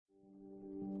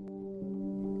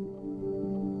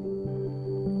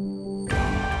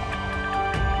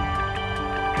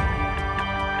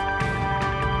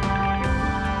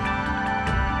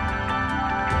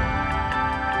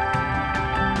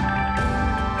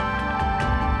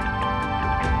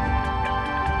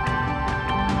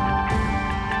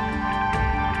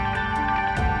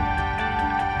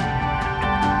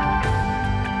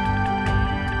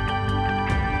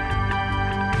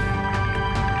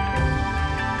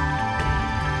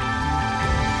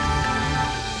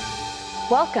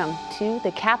Welcome to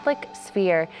the Catholic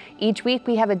Sphere. Each week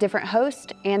we have a different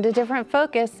host and a different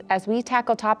focus as we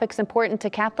tackle topics important to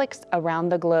Catholics around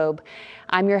the globe.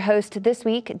 I'm your host this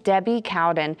week, Debbie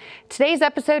Cowden. Today's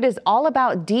episode is all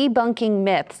about debunking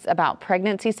myths about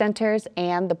pregnancy centers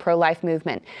and the pro-life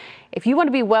movement. If you want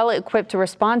to be well equipped to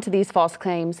respond to these false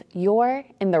claims, you're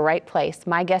in the right place.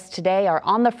 My guests today are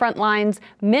on the front lines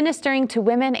ministering to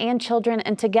women and children,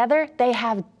 and together they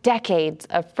have decades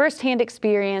of firsthand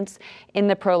experience in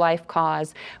the pro-life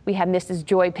cause. We have Mrs.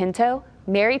 Joy Pinto,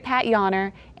 Mary Pat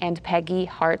Jahner, and Peggy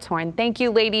Hartshorn. Thank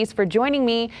you, ladies, for joining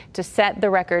me to set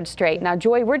the record straight. Now,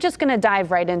 Joy, we're just going to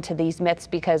dive right into these myths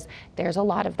because there's a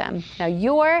lot of them. Now,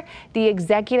 you're the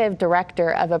executive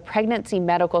director of a pregnancy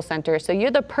medical center, so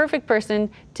you're the perfect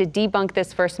person to debunk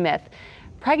this first myth.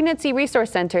 Pregnancy resource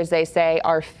centers, they say,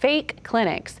 are fake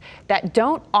clinics that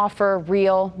don't offer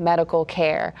real medical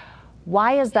care.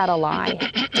 Why is that a lie?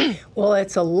 Well,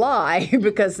 it's a lie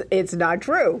because it's not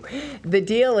true. The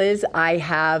deal is I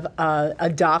have a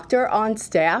doctor on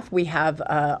staff. We have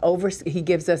he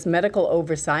gives us medical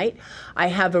oversight. I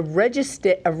have a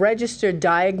registered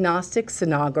diagnostic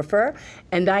sonographer,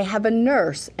 and I have a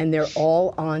nurse, and they're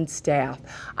all on staff.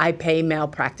 I pay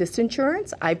malpractice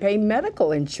insurance. I pay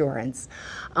medical insurance.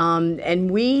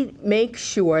 And we make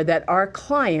sure that our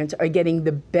clients are getting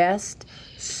the best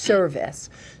service.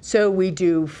 So we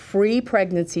do free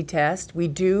pregnancy tests, we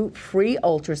do free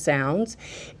ultrasounds.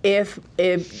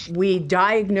 If we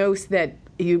diagnose that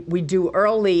we do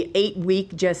early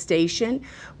 8-week gestation,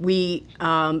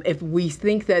 if we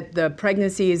think that the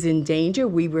pregnancy is in danger,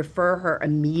 we refer her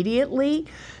immediately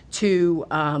to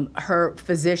her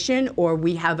physician, or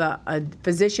we have a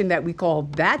physician that we call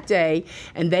that day,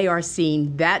 and they are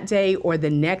seen that day or the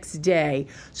next day,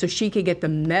 so she can get the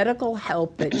medical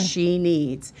help that she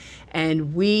needs.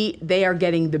 And they are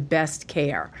getting the best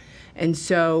care. And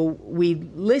so we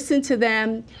listen to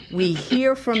them, we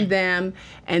hear from them,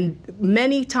 and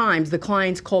many times the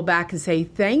clients call back and say,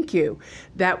 thank you,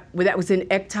 that was an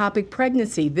ectopic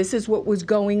pregnancy. This is what was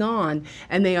going on.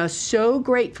 And they are so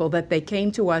grateful that they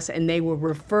came to us and they were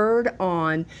referred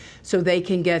on so they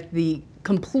can get the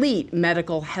complete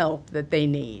medical help that they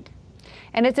need.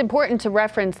 And it's important to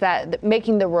reference that,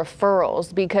 making the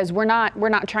referrals, because we're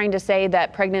not trying to say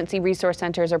that pregnancy resource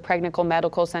centers or pregnancy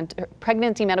medical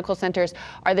centers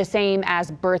are the same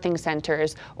as birthing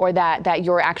centers, or that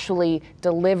you're actually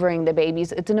delivering the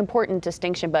babies. It's an important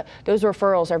distinction, but those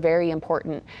referrals are very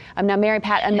important. Now, Mary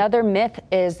Pat, another myth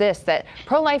is this, that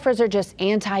pro-lifers are just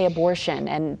anti-abortion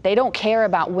and they don't care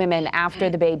about women after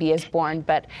the baby is born.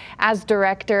 But as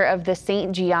director of the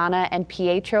St. Gianna and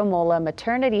Pietro Molla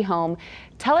maternity home,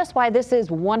 tell us why this is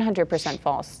 100%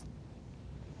 false.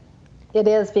 It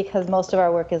is, because most of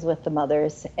our work is with the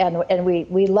mothers, and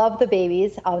we love the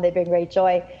babies. They bring great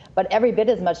joy, but every bit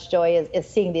as much joy is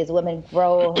seeing these women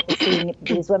grow, seeing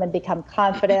these women become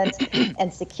confident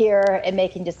and secure and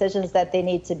making decisions that they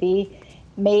need to be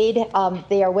made.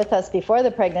 They are with us before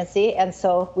the pregnancy, and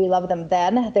so we love them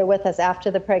then. They're with us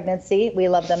after the pregnancy. We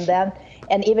love them then.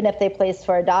 And even if they place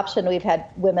for adoption, we've had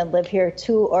women live here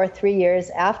 2 or 3 years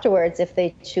afterwards if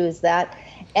they choose that.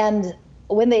 And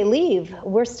when they leave,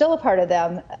 we're still a part of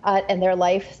them in their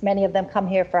life. Many of them come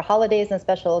here for holidays and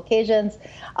special occasions.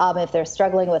 If they're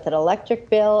struggling with an electric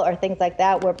bill or things like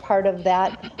that, we're part of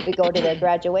that. We go to their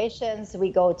graduations.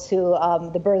 We go to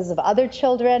the births of other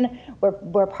children.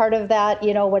 We're part of that.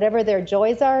 You know, whatever their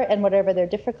joys are and whatever their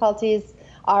difficulties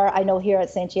are. I know here at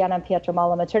St. Gianna and Pietro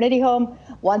Molla Maternity Home,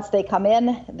 once they come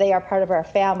in, they are part of our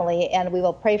family, and we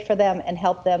will pray for them and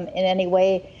help them in any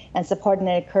way and support and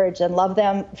encourage and love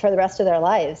them for the rest of their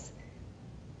lives.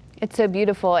 It's so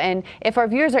beautiful. And if our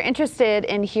viewers are interested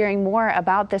in hearing more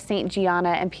about the St.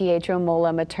 Gianna and Pietro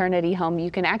Molla maternity home, you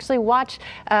can actually watch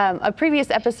a previous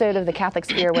episode of the Catholic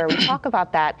Sphere where we talk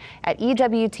about that at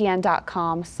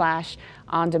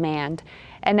ewtn.com/on-demand.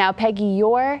 And now, Peggy,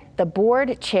 you're the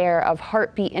board chair of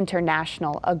Heartbeat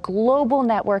International, a global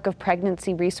network of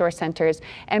pregnancy resource centers.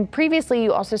 And previously,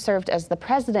 you also served as the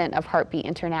president of Heartbeat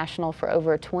International for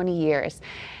over 20 years.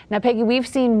 Now, Peggy, we've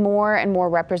seen more and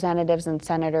more representatives and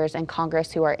senators in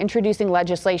Congress who are introducing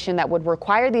legislation that would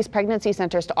require these pregnancy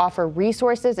centers to offer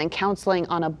resources and counseling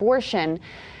on abortion,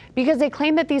 because they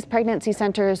claim that these pregnancy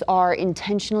centers are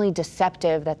intentionally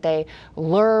deceptive, that they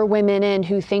lure women in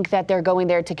who think that they're going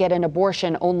there to get an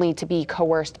abortion only to be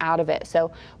coerced out of it.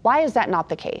 So why is that not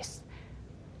the case?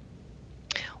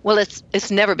 Well,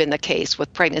 it's never been the case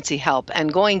with pregnancy help.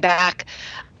 And going back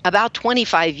about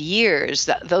 25 years,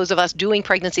 those of us doing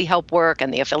pregnancy help work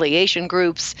and the affiliation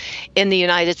groups in the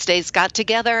United States got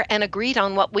together and agreed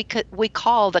on what we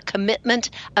call the commitment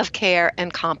of care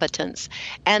and competence.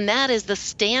 And that is the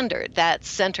standard that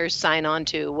centers sign on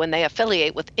to when they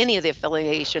affiliate with any of the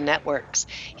affiliation networks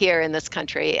here in this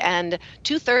country. And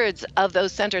 2/3 of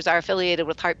those centers are affiliated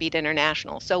with Heartbeat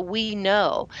International. So we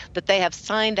know that they have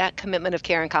signed that commitment of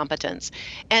care and competence.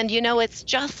 And, it's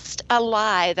just a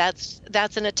lie.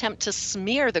 That's an attempt to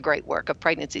smear the great work of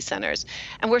pregnancy centers.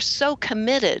 And we're so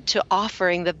committed to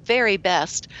offering the very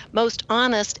best, most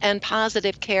honest and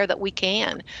positive care that we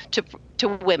can to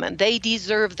women. They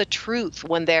deserve the truth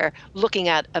when they're looking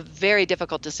at a very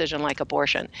difficult decision like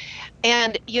abortion.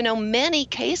 And, many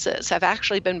cases have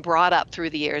actually been brought up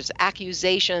through the years,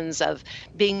 accusations of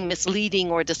being misleading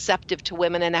or deceptive to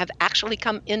women, and have actually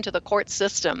come into the court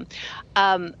system.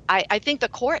 I think the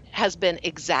court has been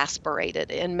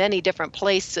exasperated in many different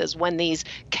places when these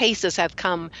cases have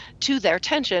come to their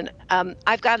attention.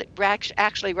 I've got it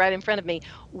actually right in front of me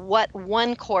what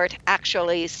one court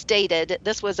actually stated.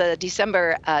 This was a December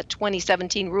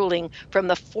 2017 ruling from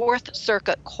the Fourth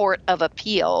Circuit Court of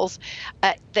Appeals.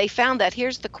 They found that,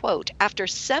 here's the quote, after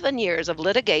 7 years of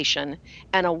litigation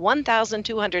and a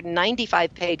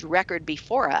 1,295-page record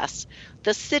before us,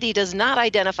 the city does not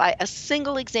identify a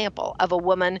single example of a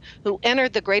woman who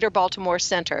entered the Greater Baltimore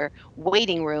Center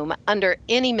waiting room under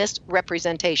any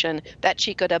misrepresentation that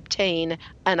she could obtain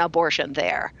an abortion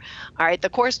there. All right, the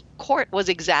court was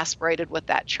exasperated with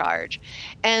that charge.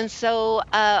 And so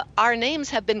our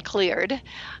names have been cleared.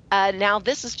 Now,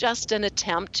 this is just an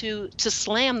attempt to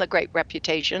slam the great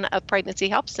reputation of pregnancy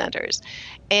help centers.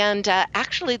 And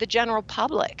actually, the general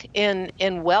public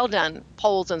in well-done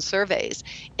polls and surveys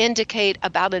indicate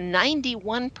about a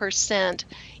 91%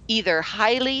 either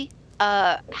highly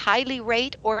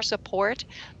rate or support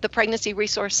the pregnancy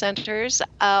resource centers,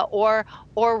 or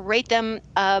rate them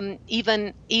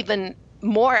even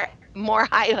more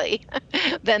highly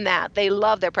than that. They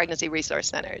love their pregnancy resource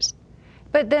centers.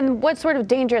 But then what sort of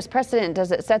dangerous precedent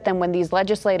does it set then when these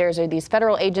legislators or these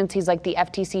federal agencies like the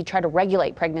FTC try to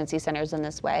regulate pregnancy centers in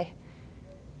this way?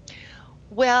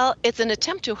 Well, it's an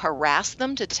attempt to harass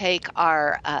them, to take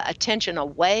our attention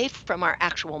away from our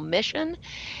actual mission.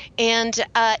 And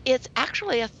it's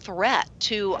actually a threat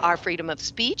to our freedom of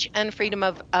speech and freedom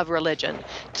of religion,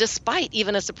 despite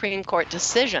even a Supreme Court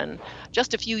decision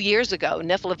just a few years ago,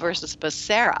 Nifla versus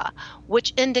Becerra,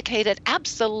 which indicated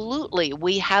absolutely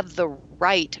we have the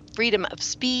right, freedom of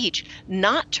speech,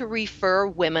 not to refer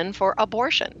women for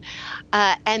abortion.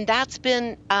 And that's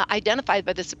been identified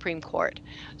by the Supreme Court.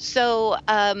 So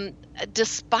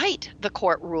despite the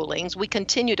court rulings, we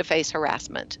continue to face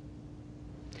harassment.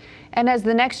 And as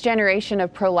the next generation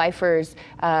of pro-lifers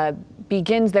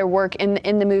begins their work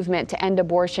in the movement to end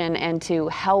abortion and to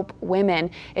help women,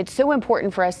 it's so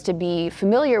important for us to be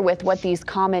familiar with what these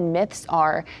common myths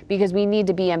are, because we need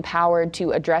to be empowered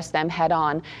to address them head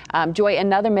on. Joy,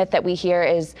 another myth that we hear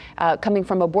is coming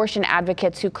from abortion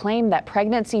advocates who claim that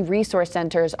pregnancy resource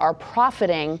centers are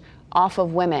profiting off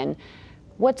of women.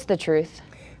 What's the truth?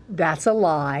 That's a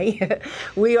lie.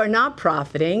 We are not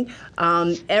profiting.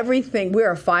 Everything, we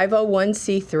are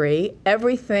 501c3.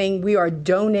 Everything, we are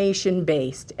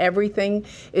donation-based. Everything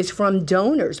is from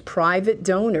donors, private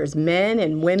donors, men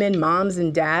and women, moms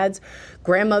and dads,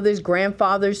 grandmothers,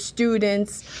 grandfathers,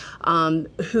 students,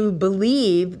 who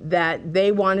believe that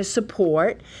they want to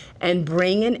support and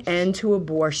bring an end to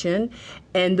abortion.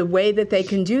 And the way that they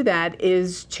can do that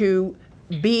is to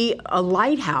be a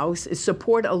lighthouse,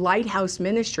 support a lighthouse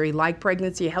ministry like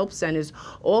pregnancy help centers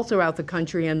all throughout the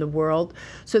country and the world,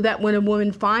 so that when a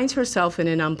woman finds herself in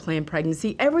an unplanned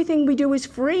pregnancy, everything we do is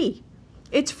free.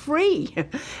 It's free.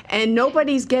 And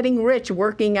nobody's getting rich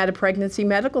working at a pregnancy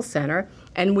medical center.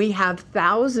 And we have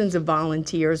thousands of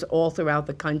volunteers all throughout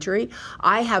the country.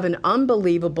 I have an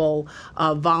unbelievable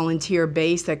volunteer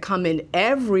base that come in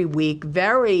every week,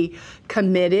 very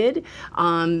committed.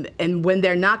 And when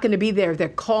they're not going to be there, they're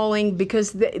calling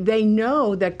because they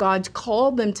know that God's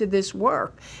called them to this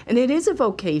work. And it is a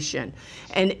vocation.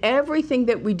 And everything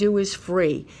that we do is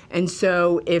free. And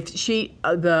so if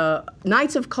the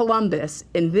Knights of Columbus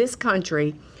in this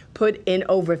country put in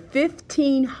over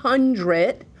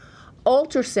 1,500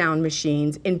 ultrasound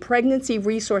machines in pregnancy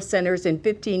resource centers in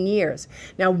 15 years.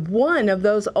 Now, one of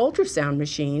those ultrasound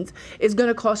machines is going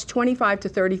to cost $25,000 to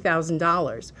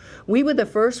 $30,000. We were the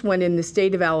first one in the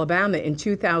state of Alabama in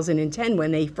 2010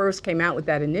 when they first came out with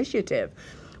that initiative.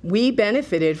 We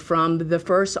benefited from the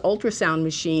first ultrasound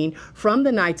machine from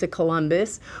the Knights of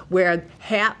Columbus, where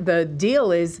the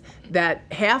deal is that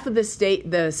half of the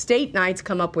state Knights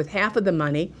come up with half of the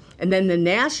money, And then the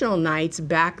national Knights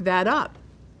back that up.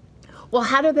 Well,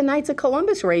 how do the Knights of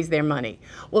Columbus raise their money?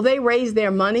 Well, they raise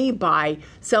their money by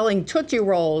selling Tootsie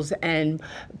Rolls and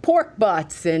pork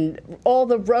butts and all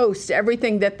the roasts,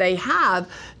 everything that they have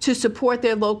to support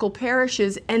their local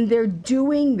parishes, and they're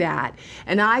doing that.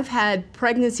 And I've had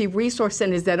pregnancy resource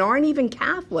centers that aren't even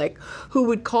Catholic who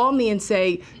would call me and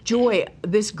say, Joy,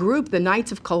 this group, the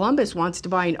Knights of Columbus, wants to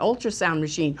buy an ultrasound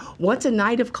machine. What's a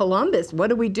Knight of Columbus? What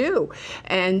do we do?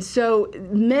 And so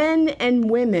men and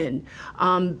women,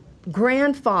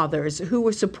 grandfathers who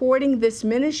were supporting this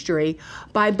ministry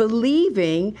by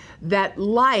believing that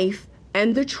life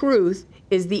and the truth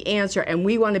is the answer, and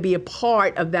we want to be a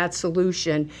part of that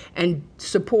solution and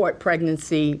support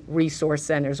pregnancy resource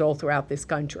centers all throughout this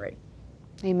country.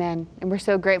 Amen. And we're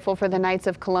so grateful for the Knights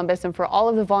of Columbus and for all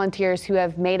of the volunteers who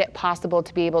have made it possible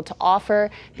to be able to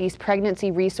offer these pregnancy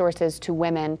resources to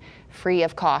women free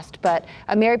of cost. But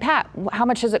Mary Pat, how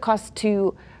much does it cost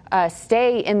to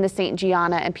stay in the St.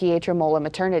 Gianna and Pietromola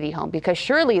maternity home? Because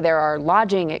surely there are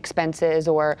lodging expenses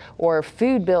or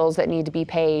food bills that need to be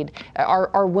paid.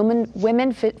 Are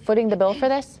women footing the bill for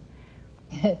this?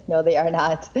 No, they are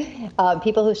not.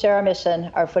 People who share our mission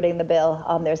are footing the bill.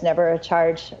 There's never a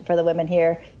charge for the women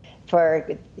here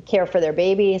for care for their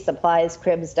baby, supplies,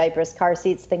 cribs, diapers, car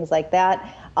seats, things like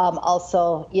that.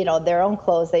 Also, their own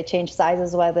clothes. They change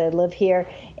sizes while they live here.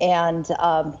 And,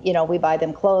 we buy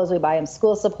them clothes, we buy them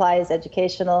school supplies,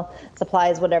 educational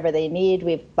supplies, whatever they need.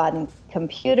 We've bought them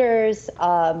computers,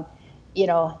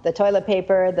 the toilet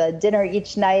paper, the dinner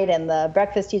each night, and the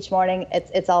breakfast each morning.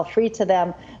 It's all free to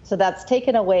them. So that's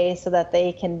taken away so that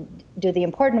they can do the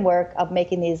important work of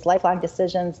making these lifelong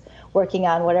decisions, working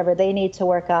on whatever they need to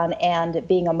work on, and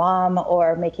being a mom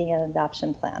or making an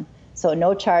adoption plan. So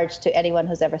no charge to anyone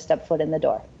who's ever stepped foot in the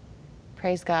door.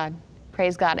 Praise God.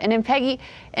 Praise God. And then Peggy,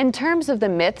 in terms of the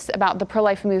myths about the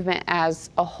pro-life movement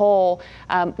as a whole,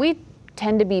 we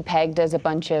tend to be pegged as a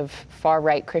bunch of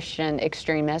far-right Christian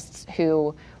extremists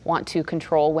who want to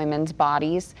control women's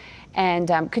bodies.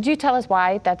 And could you tell us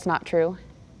why that's not true?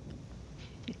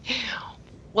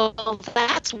 Well,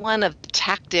 that's one of the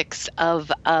tactics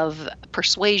of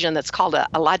persuasion that's called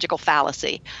a logical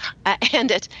fallacy.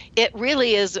 And it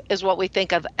really is what we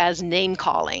think of as name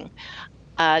calling.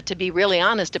 To be really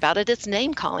honest about it, it's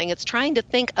name calling. It's trying to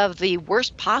think of the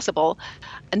worst possible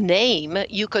name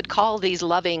you could call these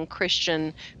loving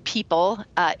Christian people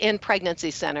in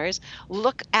pregnancy centers.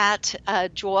 Look at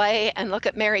Joy and look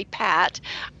at Mary Pat.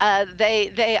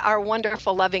 They are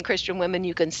wonderful, loving Christian women.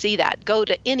 You can see that. Go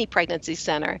to any pregnancy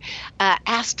center.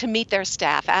 Ask to meet their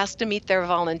staff. Ask to meet their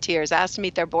volunteers. Ask to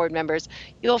meet their board members.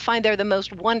 You'll find they're the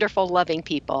most wonderful, loving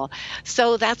people.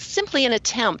 So that's simply an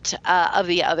attempt of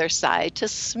the other side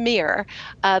to smear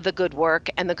the good work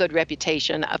and the good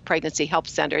reputation of pregnancy help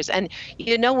centers. And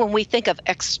when we think of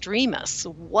extremists,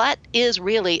 what is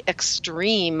really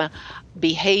extreme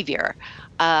behavior?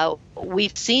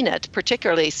 We've seen it,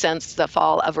 particularly since the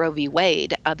fall of Roe v.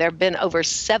 Wade. There have been over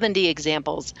 70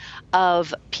 examples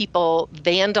of people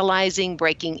vandalizing,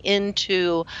 breaking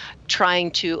into,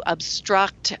 trying to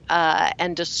obstruct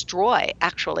and destroy,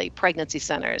 actually, pregnancy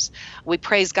centers. We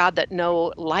praise God that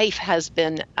no life has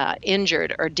been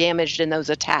injured or damaged in those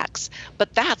attacks.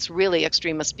 But that's really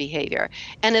extremist behavior.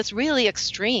 And it's really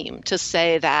extreme to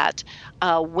say that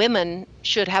women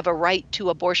should have a right to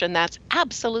abortion that's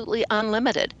absolutely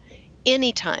unlimited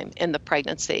anytime in the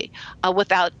pregnancy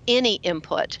without any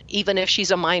input, even if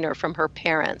she's a minor, from her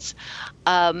parents.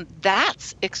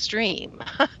 That's extreme.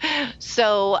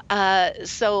 So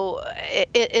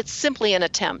it's simply an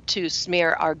attempt to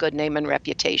smear our good name and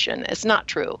reputation. It's not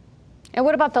true. And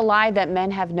what about the lie that men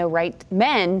have no right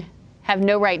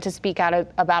to speak out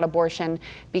about abortion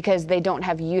because they don't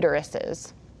have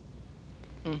uteruses?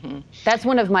 Mm-hmm. That's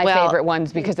one of my favorite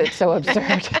ones because it's so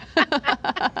absurd.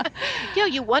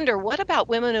 You wonder, what about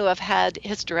women who have had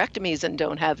hysterectomies and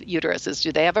don't have uteruses?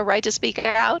 Do they have a right to speak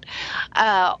out?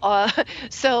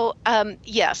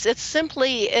 Yes, it's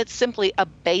simply a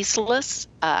baseless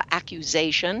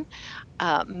accusation.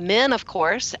 Men, of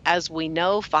course, as we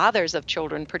know, fathers of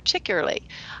children particularly,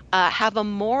 have a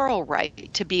moral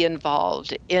right to be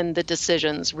involved in the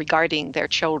decisions regarding their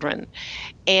children.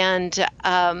 And,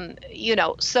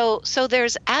 so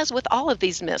there's, as with all of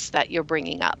these myths that you're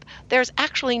bringing up, there's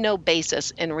actually no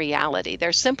basis in reality.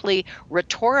 They're simply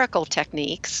rhetorical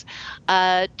techniques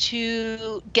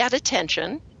to get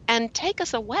attention and take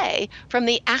us away from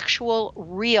the actual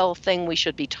real thing we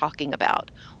should be talking about.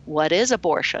 What is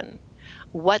abortion?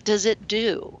 What does it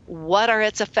do? What are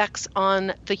its effects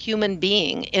on the human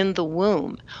being in the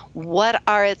womb? What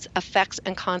are its effects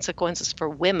and consequences for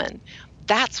women?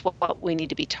 That's what we need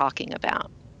to be talking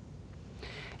about.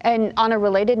 And on a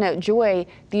related note, Joy,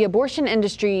 the abortion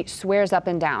industry swears up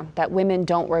and down that women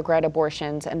don't regret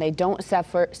abortions and they don't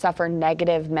suffer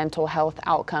negative mental health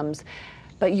outcomes.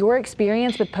 But your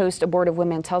experience with post-abortive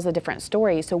women tells a different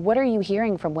story. So what are you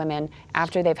hearing from women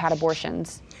after they've had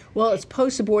abortions? Well, it's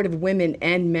post-abortive women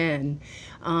and men.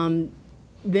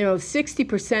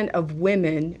 60% of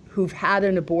women who've had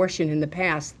an abortion in the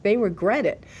past, they regret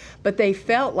it, but they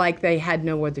felt like they had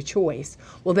no other choice.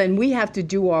 Well, then we have to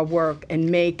do our work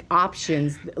and make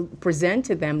options, present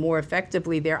to them more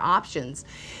effectively their options.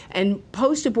 And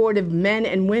post-abortive men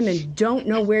and women don't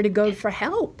know where to go for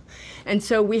help. And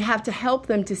so we have to help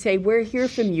them to say, we're here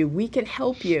from you, we can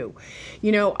help you.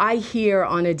 You know, I hear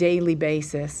on a daily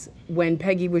basis when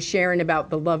Peggy was sharing about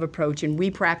the love approach, and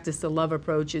we practice the love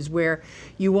approach, is where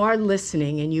you are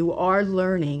listening and you are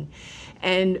learning.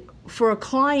 And for a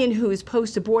client who is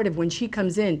post-abortive, when she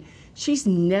comes in, she's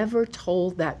never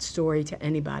told that story to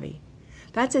anybody.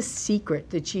 That's a secret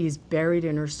that she is buried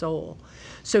in her soul.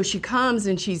 So she comes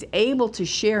and she's able to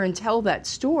share and tell that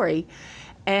story,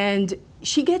 and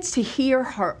she gets to hear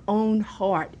her own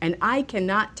heart. And I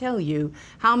cannot tell you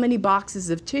how many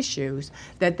boxes of tissues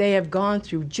that they have gone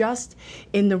through just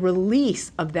in the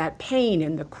release of that pain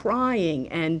and the crying,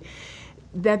 and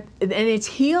it's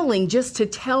healing just to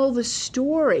tell the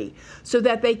story so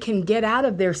that they can get out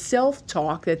of their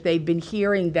self-talk that they've been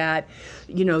hearing, that,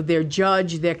 you know, they're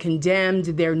judged, they're condemned,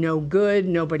 they're no good,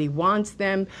 nobody wants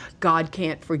them, God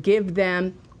can't forgive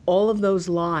them. All of those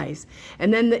lies.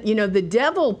 And then, the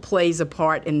devil plays a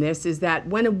part in this, is that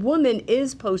when a woman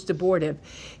is post-abortive,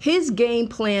 his game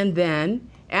plan then,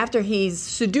 after he's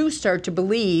seduced her to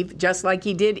believe, just like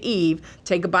he did Eve,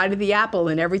 take a bite of the apple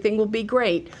and everything will be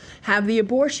great, have the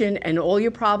abortion and all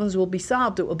your problems will be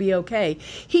solved, it will be okay.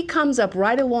 He comes up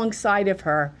right alongside of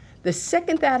her the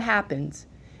second that happens,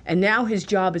 and now his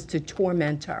job is to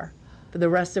torment her for the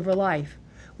rest of her life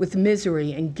with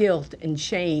misery and guilt and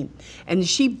shame. And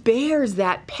she bears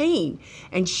that pain,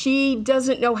 and she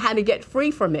doesn't know how to get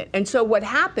free from it. And so what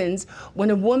happens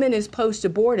when a woman is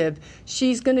post-abortive,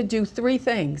 she's going to do three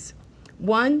things.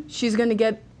 One, she's going to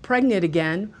get pregnant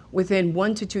again within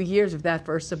 1 to 2 years of that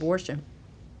first abortion,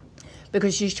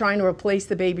 because she's trying to replace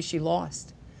the baby she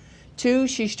lost. 2,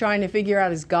 she's trying to figure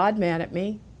out, is God mad at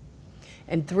me?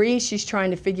 And 3, she's trying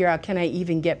to figure out, can I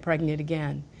even get pregnant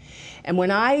again? And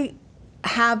when I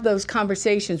have those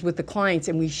conversations with the clients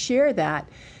and we share that,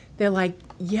 they're like,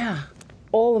 yeah,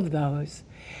 all of those.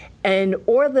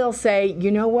 Or they'll say, you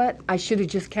know what, I should have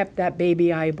just kept that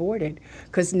baby I aborted,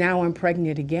 because now I'm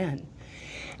pregnant again.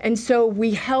 And so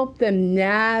we help them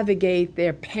navigate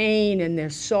their pain and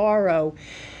their sorrow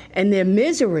and their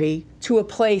misery to a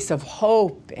place of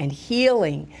hope and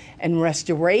healing and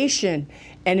restoration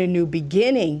and a new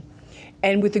beginning.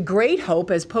 And with the great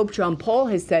hope, as Pope John Paul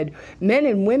has said, men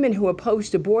and women who are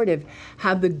post-abortive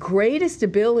have the greatest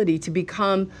ability to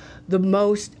become the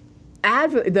most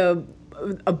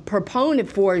a proponent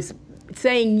for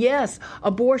saying, yes,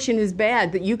 abortion is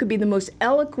bad, that you could be the most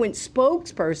eloquent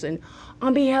spokesperson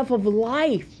on behalf of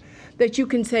life, that you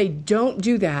can say, don't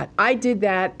do that. I did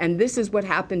that, and this is what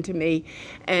happened to me,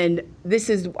 and this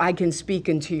is, I can speak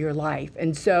into your life.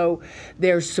 And so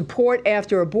there's support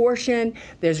after abortion,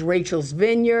 there's Rachel's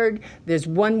Vineyard, there's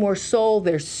One More Soul,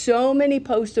 there's so many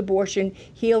post-abortion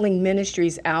healing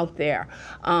ministries out there.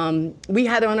 We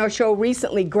had on our show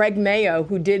recently Greg Mayo,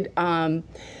 who did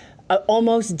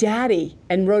Almost Daddy,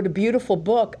 and wrote a beautiful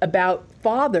book about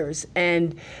fathers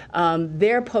and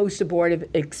their post-abortive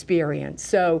experience.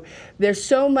 So there's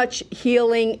so much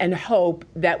healing and hope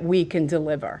that we can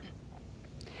deliver.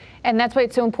 And that's why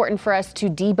it's so important for us to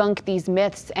debunk these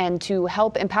myths and to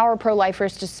help empower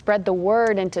pro-lifers to spread the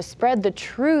word and to spread the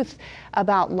truth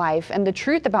about life and the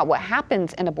truth about what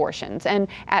happens in abortions. And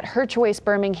at Her Choice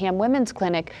Birmingham Women's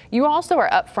Clinic, you also are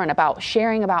upfront about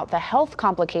sharing about the health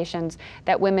complications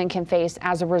that women can face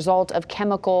as a result of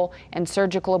chemical and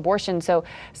surgical abortion. So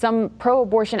some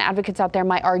pro-abortion advocates out there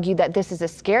might argue that this is a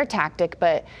scare tactic,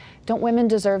 but don't women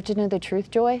deserve to know the truth,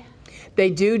 Joy? They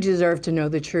do deserve to know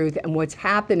the truth, and what's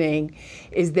happening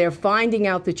is they're finding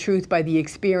out the truth by the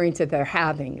experience that they're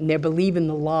having, and they're believing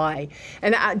the lie.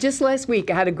 And just last week,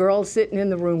 I had a girl sitting in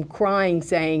the room crying,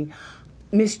 saying,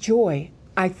 Miss Joy,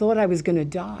 I thought I was going to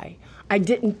die. I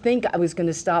didn't think I was going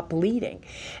to stop bleeding.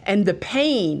 And the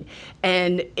pain,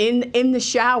 and in the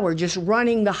shower, just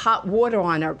running the hot water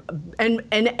on her,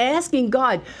 and asking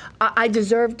God, I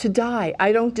deserve to die.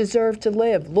 I don't deserve to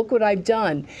live. Look what I've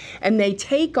done. And they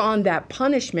take on that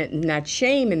punishment and that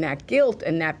shame and that guilt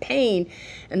and that pain.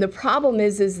 And the problem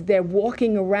is they're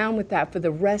walking around with that for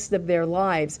the rest of their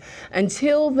lives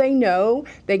until they know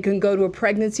they can go to a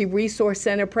pregnancy resource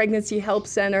center, pregnancy help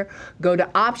center, go to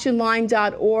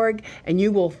optionline.org, and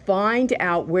you will find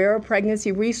out where a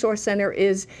pregnancy resource center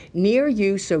is near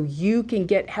you so you can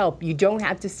get help. You don't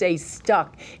have to stay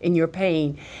stuck in your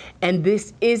pain. And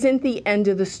this isn't the end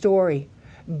of the story.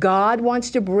 God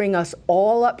wants to bring us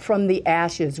all up from the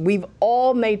ashes. We've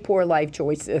all made poor life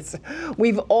choices.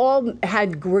 We've all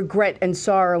had regret and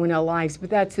sorrow in our lives, but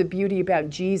that's the beauty about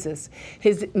Jesus.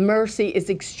 His mercy is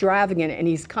extravagant, and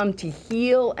he's come to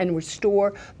heal and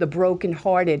restore the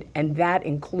brokenhearted, and that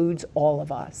includes all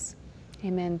of us.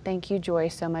 Amen. Thank you, Joy,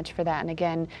 so much for that. And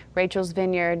again, Rachel's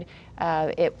Vineyard,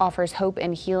 it offers hope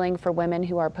and healing for women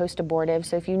who are post-abortive.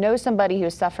 So if you know somebody who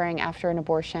is suffering after an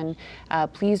abortion,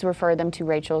 please refer them to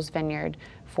Rachel's Vineyard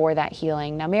for that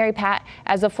healing. Now, Mary Pat,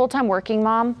 as a full-time working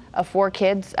mom of 4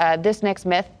 kids, this next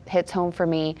myth hits home for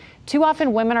me. Too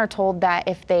often women are told that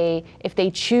if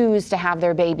they choose to have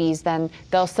their babies, then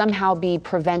they'll somehow be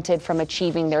prevented from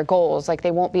achieving their goals. Like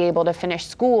they won't be able to finish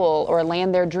school or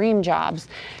land their dream jobs.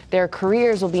 Their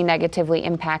careers will be negatively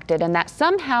impacted, and that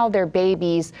somehow their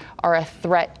babies are a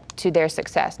threat to their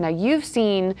success. Now, you've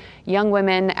seen young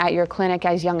women at your clinic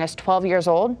as young as 12 years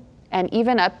old and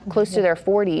even up close to their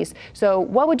 40s. So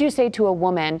what would you say to a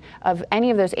woman of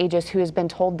any of those ages who has been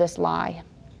told this lie?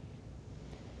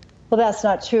 Well, that's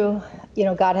not true. You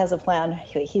know, God has a plan.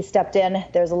 He stepped in,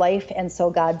 there's life, and so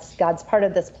God's part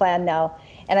of this plan now.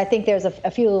 And I think there's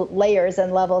a few layers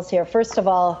and levels here. First of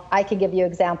all, I can give you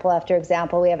example after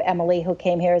example. We have Emily, who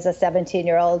came here as a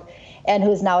 17-year-old and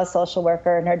who's now a social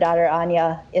worker, and her daughter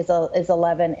Anya is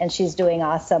 11, and she's doing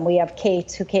awesome. We have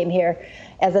Kate, who came here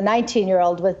as a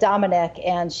 19-year-old with Dominic,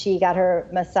 and she got her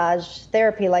massage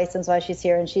therapy license while she's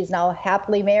here, and she's now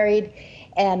happily married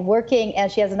and working, and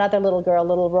she has another little girl,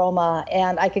 little Roma,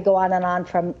 and I could go on and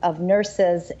on of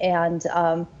nurses and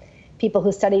people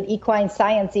who studied equine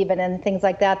science even and things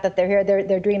like that, that they're here,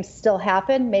 their dreams still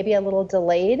happen, maybe a little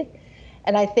delayed.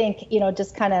 And I think, you know,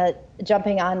 just kind of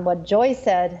jumping on what Joy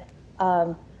said,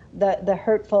 the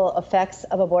hurtful effects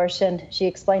of abortion, she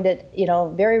explained it, you know,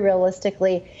 very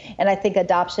realistically. And I think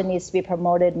adoption needs to be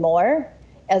promoted more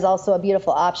as also a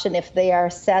beautiful option if they are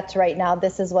set right now,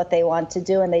 this is what they want to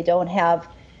do, and they don't have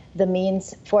the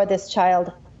means for this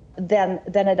child, then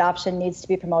adoption needs to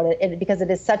be promoted because it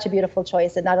is such a beautiful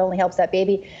choice. It not only helps that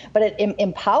baby, but it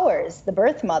empowers the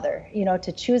birth mother, you know,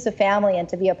 to choose a family and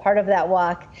to be a part of that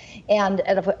walk. And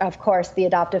of course, the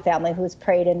adoptive family who's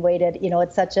prayed and waited, you know,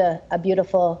 it's such a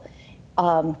beautiful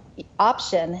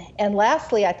option. And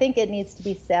lastly, I think it needs to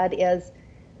be said is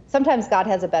sometimes God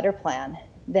has a better plan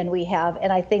than we have.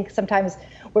 And I think sometimes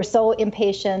we're so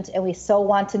impatient and we so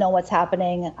want to know what's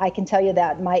happening. I can tell you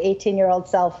that my 18-year-old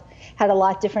self had a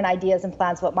lot different ideas and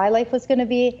plans what my life was going to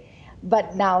be.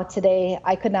 But now today,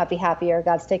 I could not be happier.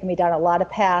 God's taken me down a lot of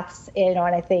paths, you know,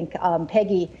 and I think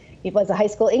Peggy was a high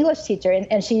school English teacher,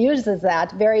 and she uses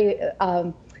that very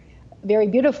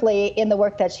beautifully in the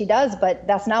work that she does, but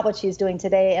that's not what she's doing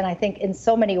today. And I think in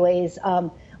so many ways,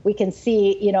 we can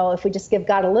see, you know, if we just give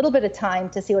God a little bit of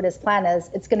time to see what his plan is,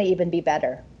 it's going to even be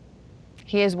better.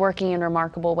 He is working in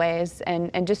remarkable ways,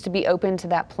 and just to be open to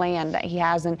that plan that he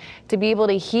has, and to be able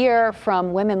to hear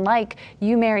from women like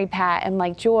you, Mary Pat, and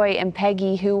like Joy and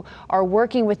Peggy, who are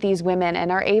working with these women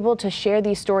and are able to share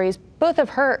these stories, both of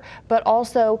hurt, but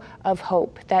also of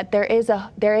hope, that there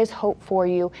is hope for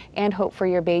you and hope for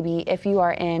your baby if you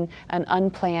are in an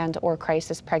unplanned or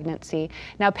crisis pregnancy.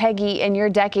 Now, Peggy, in your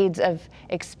decades of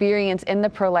experience in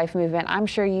the pro-life movement, I'm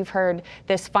sure you've heard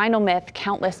this final myth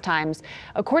countless times.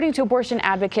 According to abortion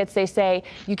advocates, they say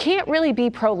you can't really be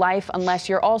pro-life unless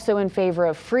you're also in favor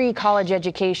of free college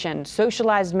education,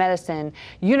 socialized medicine,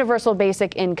 universal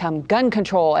basic income, gun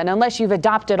control, and unless you've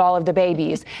adopted all of the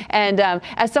babies. And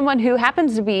as someone who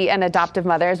happens to be an adoptive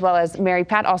mother, as well as Mary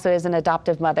Pat also is an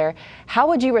adoptive mother, how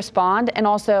would you respond? And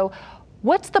also,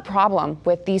 what's the problem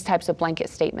with these types of blanket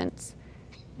statements?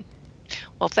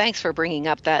 Well, thanks for bringing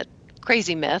up that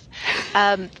crazy myth.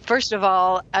 First of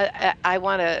all, I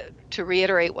want to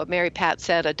reiterate what Mary Pat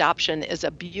said. Adoption is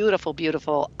a beautiful,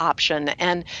 beautiful option,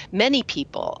 and many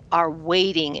people are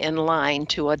waiting in line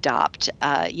to adopt.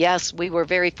 Yes, we were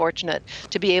very fortunate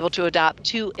to be able to adopt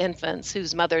 2 infants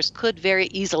whose mothers could very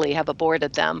easily have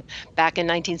aborted them back in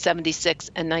 1976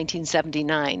 and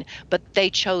 1979, but they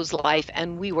chose life,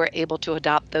 and we were able to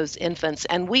adopt those infants,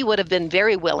 and we would have been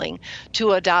very willing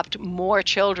to adopt more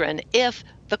children if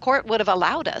the court would have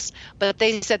allowed us. But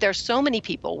they said there's so many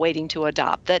people waiting to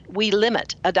adopt that we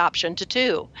limit adoption to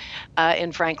 2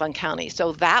 in Franklin County.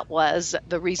 So that was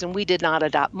the reason we did not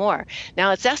adopt more.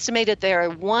 Now, it's estimated there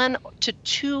are 1 to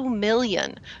 2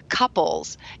 million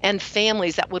couples and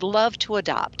families that would love to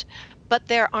adopt, but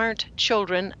there aren't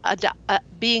children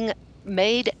being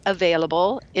made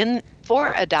available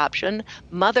for adoption.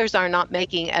 Mothers are not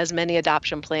making as many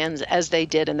adoption plans as they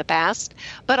did in the past,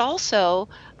 but also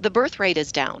the birth rate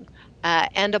is down.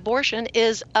 And abortion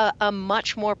is a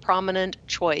much more prominent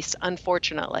choice,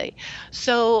 unfortunately.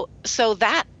 So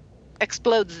that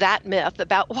explodes that myth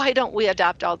about why don't we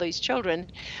adopt all these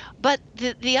children. But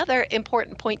the other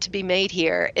important point to be made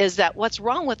here is that what's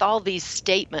wrong with all these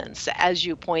statements, as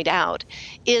you point out,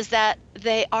 is that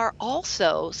they are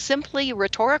also simply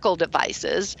rhetorical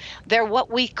devices. They're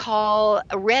what we call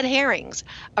red herrings.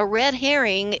 A red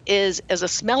herring is a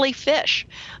smelly fish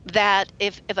that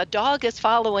if a dog is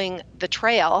following the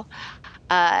trail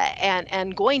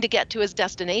and going to get to his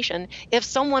destination, if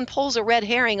someone pulls a red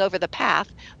herring over the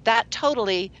path, that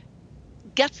totally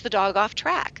gets the dog off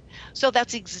track. So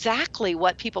that's exactly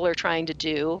what people are trying to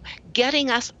do, getting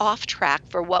us off track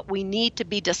for what we need to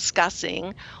be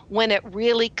discussing when it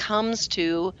really comes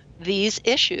to these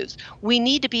issues. We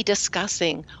need to be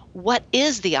discussing what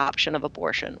is the option of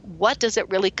abortion? What does it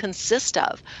really consist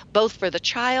of, both for the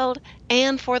child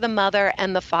and for the mother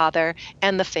and the father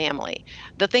and the family?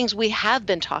 The things we have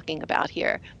been talking about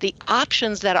here, the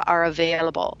options that are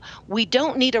available. We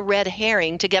don't need a red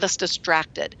herring to get us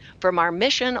distracted from our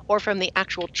mission or from the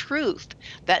actual truth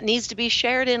that needs to be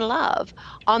shared in love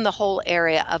on the whole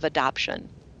area of adoption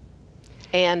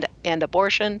and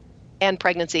abortion and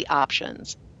pregnancy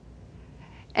options.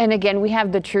 And again, we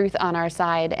have the truth on our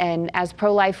side, and as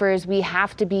pro-lifers, we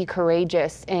have to be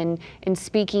courageous in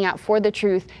speaking out for the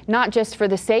truth, not just for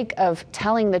the sake of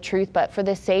telling the truth, but for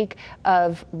the sake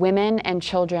of women and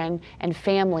children and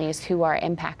families who are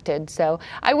impacted. So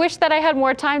I wish that I had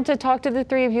more time to talk to the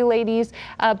 3 of you ladies,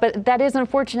 but that is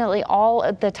unfortunately all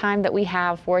of the time that we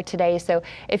have for today. So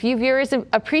if you viewers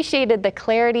appreciated the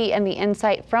clarity and the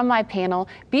insight from my panel,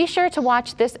 be sure to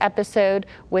watch this episode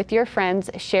with your friends,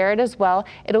 share it as well.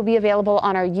 It'll be available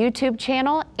on our YouTube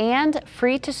channel and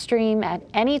free to stream at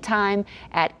any time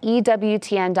at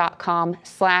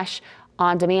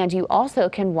EWTN.com/on-demand. You also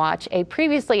can watch a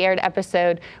previously aired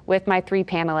episode with my 3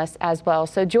 panelists as well.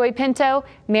 So Joy Pinto,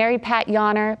 Mary Pat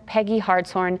Jahner, Peggy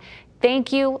Hartshorn,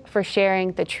 thank you for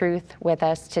sharing the truth with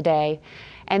us today.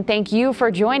 And thank you for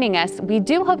joining us. We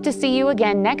do hope to see you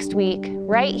again next week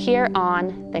right here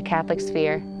on The Catholic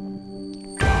Sphere.